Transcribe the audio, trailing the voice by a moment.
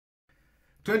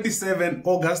27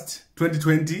 August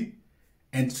 2020,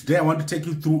 and today I want to take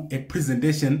you through a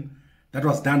presentation that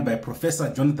was done by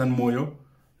Professor Jonathan Moyo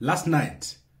last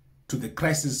night to the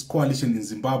Crisis Coalition in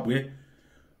Zimbabwe.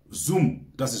 Zoom,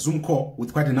 it was a Zoom call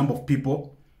with quite a number of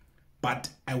people, but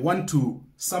I want to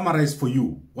summarize for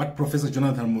you what Professor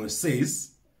Jonathan Moyo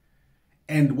says,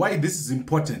 and why this is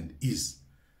important is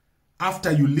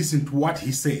after you listen to what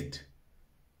he said,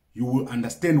 you will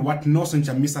understand what Nelson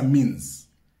Chamisa means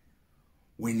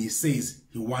when he says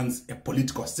he wants a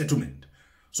political settlement.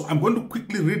 So I'm going to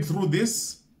quickly read through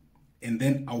this and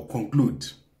then I'll conclude.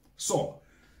 So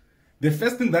the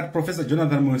first thing that Professor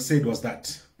Jonathan Moyo said was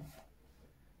that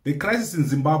the crisis in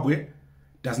Zimbabwe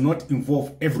does not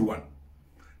involve everyone.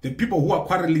 The people who are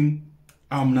quarreling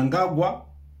are Mnangagwa,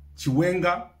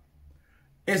 Chiwenga,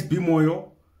 SB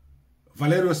Moyo,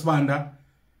 Valerio Sibanda,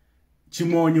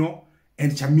 Chimonyo,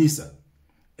 and Chamisa,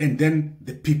 and then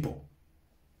the people.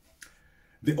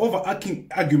 The overarching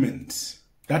argument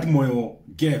that Moyo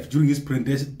gave during his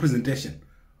presentation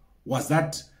was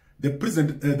that the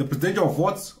presidential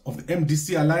votes of the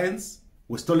MDC alliance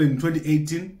were stolen in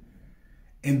 2018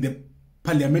 and the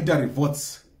parliamentary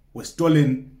votes were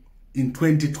stolen in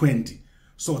 2020.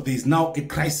 So there is now a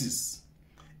crisis,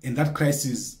 and that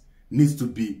crisis needs to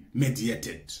be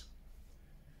mediated.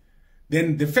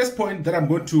 Then the first point that I'm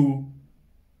going to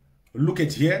look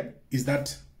at here is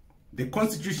that the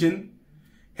constitution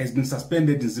has been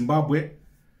suspended in Zimbabwe.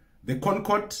 The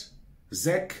Concord,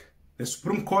 ZEC, the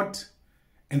Supreme Court,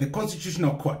 and the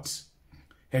Constitutional Court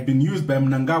have been used by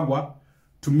Mnangagwa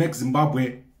to make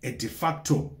Zimbabwe a de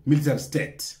facto military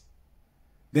state.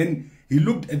 Then he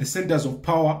looked at the centers of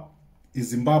power in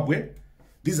Zimbabwe.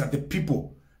 These are the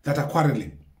people that are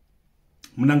quarreling.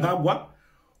 Mnangagwa,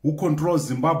 who controls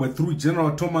Zimbabwe through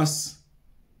General Thomas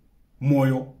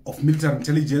Moyo of military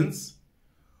intelligence,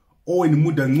 Owen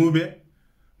Muda Ngube,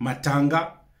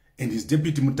 Matanga, and his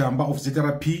deputy Mutamba of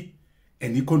ZRP,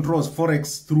 and he controls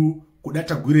Forex through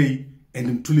Kudata Gurei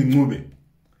and Mtuli Ngube.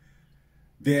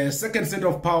 The second center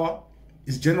of power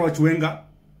is General Chiwenga,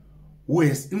 who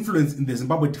has influence in the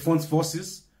Zimbabwe Defense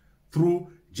Forces through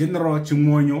General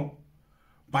Chimonyo,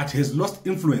 but has lost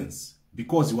influence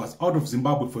because he was out of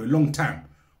Zimbabwe for a long time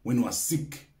when he was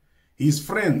sick. His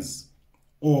friends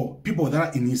or people that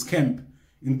are in his camp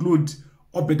include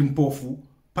Obed Mpofu,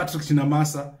 Patrick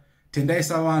Chinamasa, Tendai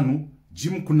Savanu,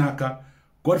 Jim Kunaka,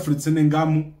 Godfrey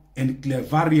Tsenengamu, and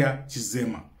Clevaria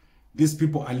Chizema. These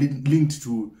people are linked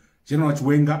to General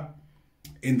Chiwenga,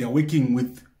 and they're working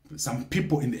with some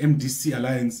people in the MDC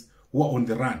alliance who are on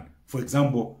the run. For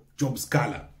example, Job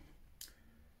Scala.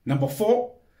 Number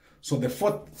 4, so the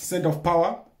fourth center of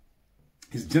power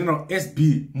is General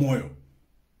SB Moyo.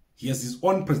 He has his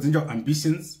own presidential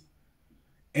ambitions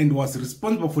and was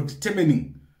responsible for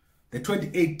determining the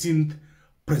 2018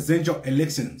 presidential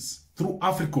elections through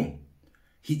AFRICOM.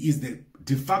 He is the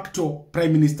de facto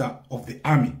prime minister of the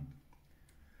army.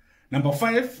 Number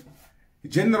 5,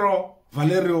 General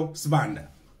Valerio Sibanda.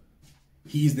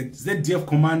 He is the ZDF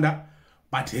commander,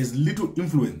 but has little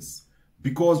influence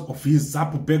because of his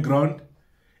ZAPU background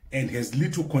and has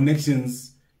little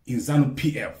connections in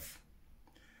ZANU-PF.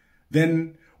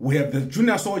 Then we have the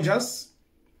junior soldiers.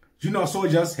 Junior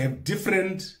soldiers have a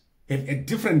different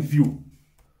view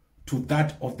to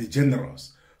that of the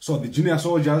generals. So the junior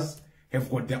soldiers have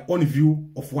got their own view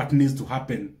of what needs to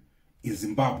happen in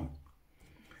Zimbabwe.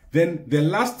 Then the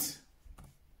last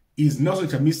is Nelson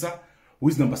Chamisa, who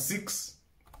is number 6.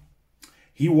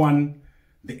 He won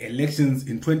the elections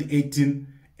in 2018,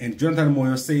 and Jonathan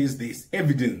Moyo says there is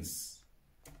evidence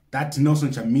that Nelson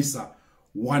Chamisa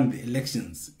won the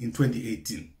elections in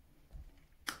 2018.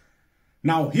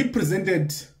 Now, he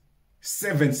presented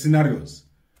 7 scenarios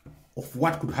of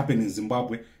what could happen in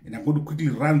Zimbabwe, and I'm going to quickly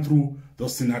run through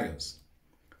those scenarios.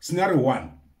 Scenario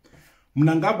 1,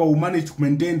 Mnangagwa will manage to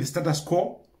maintain the status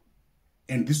quo,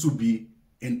 and this will be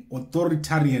an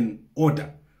authoritarian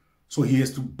order. So he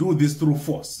has to do this through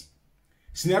force.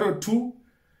 Scenario 2,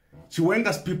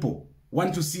 Chiwenga's people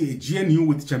want to see a GNU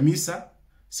with Chamisa,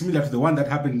 similar to the one that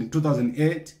happened in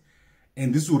 2008,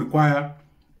 and this will require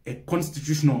a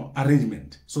constitutional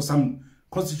arrangement. So some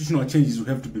constitutional changes will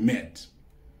have to be made.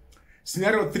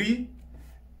 Scenario 3,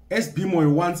 SB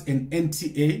Moyo wants an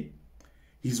NTA.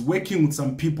 He's working with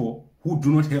some people who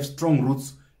do not have strong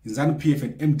roots in ZANU-PF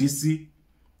and MDC,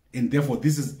 and therefore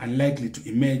this is unlikely to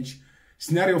emerge.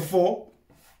 Scenario 4,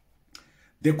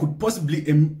 there could possibly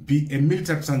be a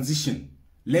military transition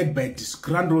led by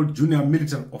disgruntled junior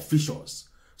military officials.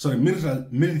 Sorry,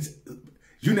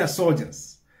 junior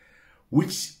soldiers,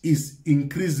 which is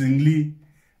increasingly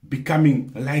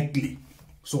becoming likely.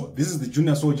 So this is the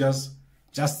junior soldiers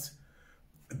just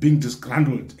being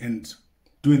disgruntled and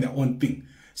doing their own thing.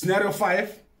 Scenario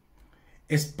 5,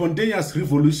 a spontaneous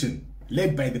revolution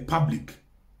led by the public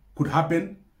could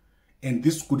happen, and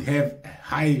this could have a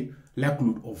high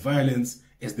likelihood of violence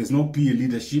as there's no clear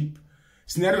leadership.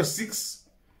 Scenario 6,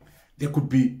 there could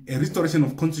be a restoration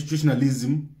of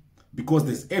constitutionalism because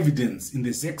there's evidence in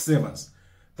the sex servers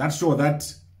that show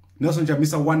that Nelson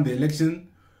Chamisa won the election,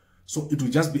 so it will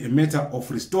just be a matter of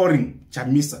restoring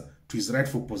Chamisa to his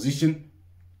rightful position.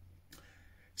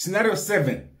 Scenario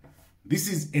 7, this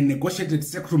is a negotiated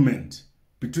settlement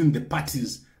between the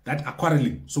parties that are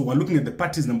quarreling. So we're looking at the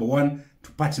parties number 1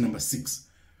 to party number 6.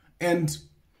 And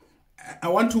I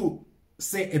want to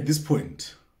say at this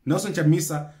point, Nelson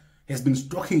Chamisa has been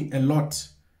talking a lot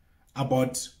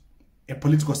about a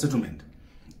political settlement.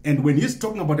 And when he's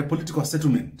talking about a political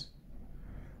settlement,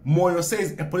 Moyo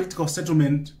says a political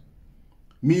settlement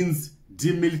means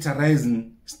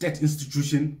demilitarizing state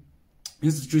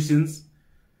institutions,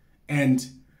 and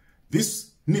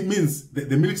this means that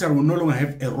the military will no longer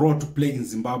have a role to play in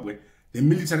Zimbabwe. The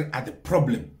military are the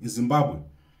problem in Zimbabwe.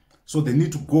 So they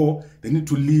need to go, they need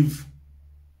to leave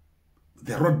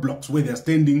the roadblocks where they're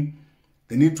standing,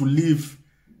 they need to leave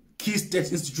key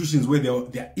state institutions where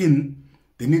they're in,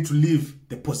 they need to leave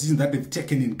the positions that they've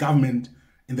taken in government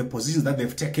and the positions that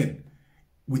they've taken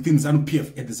within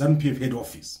ZANU-PF at the ZANU-PF head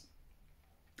office.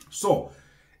 So,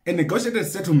 a negotiated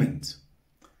settlement,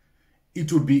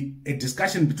 it would be a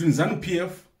discussion between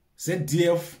ZANU-PF,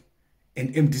 ZDF,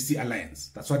 and MDC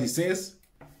alliance. That's what he says.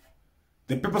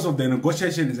 The purpose of the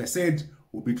negotiation, as I said,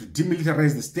 will be to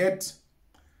demilitarize the state.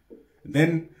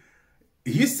 Then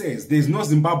he says there is no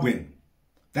Zimbabwean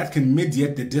that can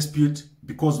mediate the dispute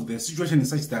because the situation is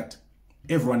such that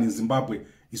everyone in Zimbabwe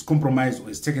is compromised or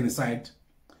is taken aside.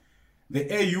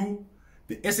 The AU,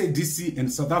 the SADC,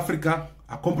 and South Africa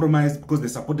are compromised because they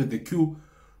supported the coup,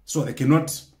 so they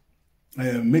cannot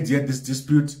mediate this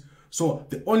dispute. So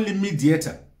the only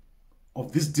mediator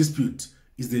of this dispute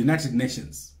is the United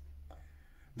Nations.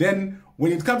 Then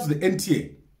when it comes to the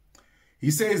NTA,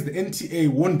 he says the NTA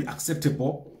won't be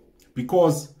acceptable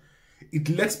because it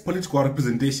lacks political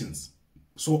representations.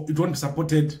 So it won't be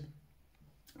supported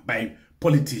by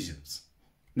politicians.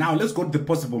 Now let's go to the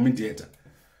possible mediator.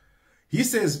 He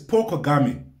says Paul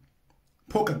Kagame,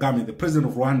 the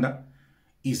president of Rwanda,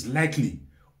 is likely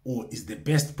or is the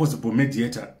best possible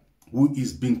mediator who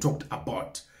is being talked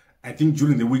about. I think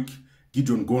during the week,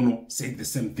 Gideon Gono said the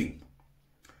same thing.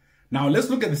 Now let's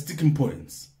look at the sticking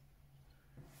points.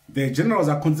 The generals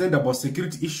are concerned about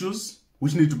security issues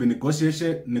which need to be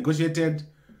negotiated.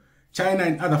 China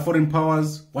and other foreign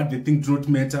powers, what they think do not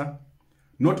matter.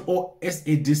 Not all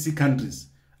SADC countries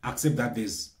accept that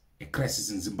there's a crisis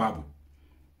in Zimbabwe.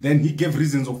 Then he gave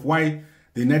reasons of why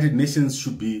the United Nations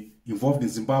should be involved in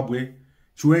Zimbabwe.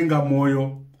 Chiwenga,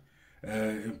 Moyo,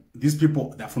 these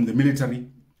people that are from the military,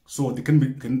 so they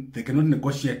cannot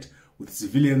negotiate with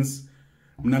civilians.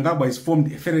 Mnangagwa has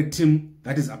formed a ferret team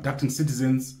that is abducting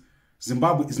citizens.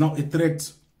 Zimbabwe is now a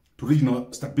threat to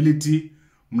regional stability.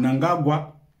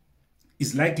 Mnangagwa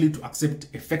is likely to accept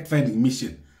a fact-finding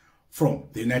mission from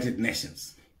the United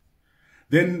Nations.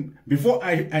 Then, before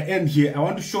I end here, I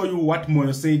want to show you what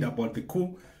Moyo said about the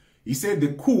coup. He said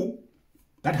the coup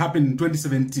that happened in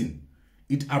 2017,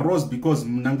 it arose because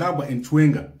Mnangagwa and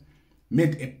Chiwenga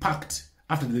made a pact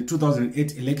after the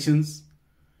 2008 elections,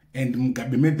 and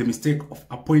Mugabe made the mistake of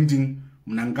appointing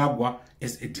Mnangagwa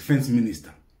as a defense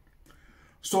minister.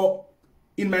 So,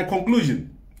 in my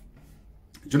conclusion,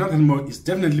 Jonathan Moyo is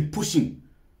definitely pushing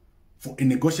for a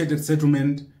negotiated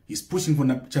settlement. He's pushing for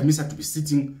Chamisa to be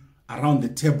sitting around the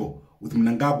table with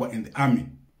Mnangagwa and the army.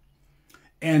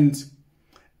 And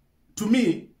to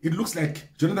me, it looks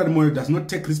like Jonathan Moyo does not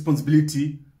take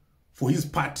responsibility for his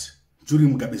part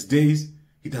during Mugabe's days.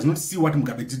 He does not see what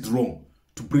Mugabe did wrong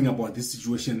to bring about this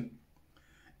situation.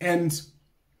 And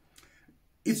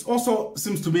it also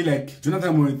seems to me like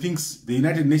Jonathan Moyo thinks the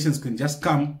United Nations can just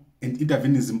come and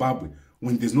intervene in Zimbabwe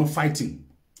when there's no fighting.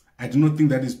 I do not think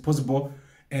that is possible.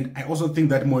 And I also think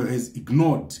that Moyo has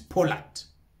ignored Poland.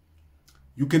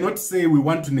 You cannot say we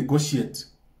want to negotiate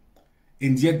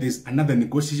and yet there's another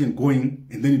negotiation going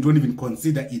and then you don't even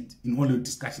consider it in all your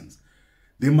discussions.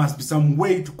 There must be some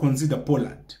way to consider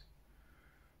Poland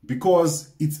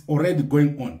because it's already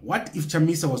going on. What if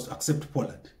Chamisa was to accept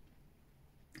Poland?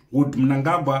 Would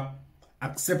Mnangagwa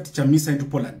accept Chamisa into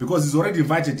Poland? Because he's already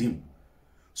invited him.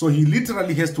 So he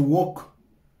literally has to walk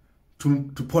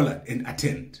to Poland and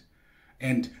attend.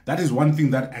 And that is one thing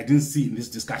that I didn't see in this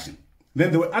discussion.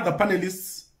 Then there were other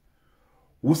panelists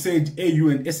who said AU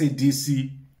and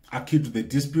SADC are key to the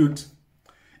dispute.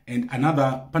 And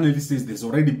another panelist says there's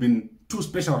already been 2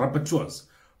 special rapporteurs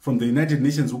from the United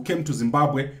Nations who came to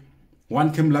Zimbabwe.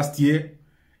 One came last year,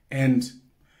 and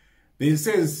it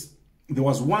says there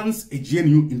was once a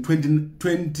GNU in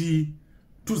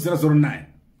 2009,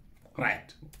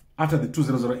 right, after the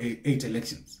 2008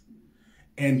 elections.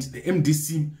 And the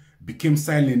MDC became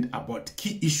silent about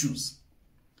key issues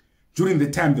during the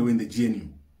time they were in the GNU.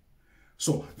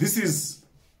 So this is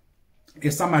a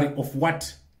summary of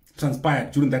what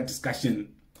transpired during that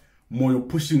discussion. Moyo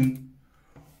pushing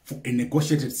for a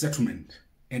negotiated settlement.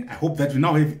 And I hope that we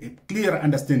now have a clear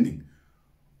understanding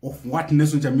of what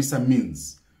Nelson Chamisa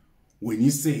means when he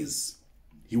says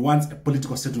he wants a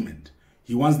political settlement.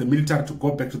 He wants the military to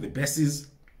go back to the bases,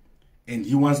 and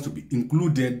he wants to be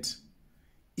included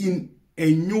in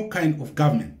a new kind of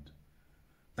government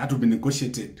that will be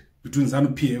negotiated between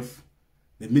ZANU-PF,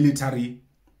 the military,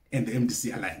 and the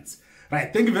MDC alliance.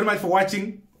 Right, thank you very much for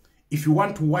watching. If you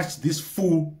want to watch this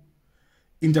full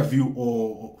interview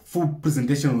or full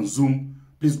presentation on Zoom,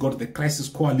 please go to the Crisis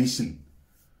Coalition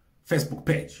Facebook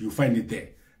page. You'll find it there.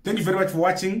 Thank you very much for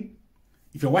watching.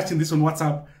 If you're watching this on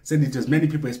WhatsApp, send it to as many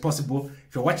people as possible.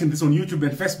 If you're watching this on YouTube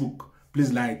and Facebook,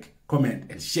 please like,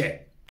 comment, and share.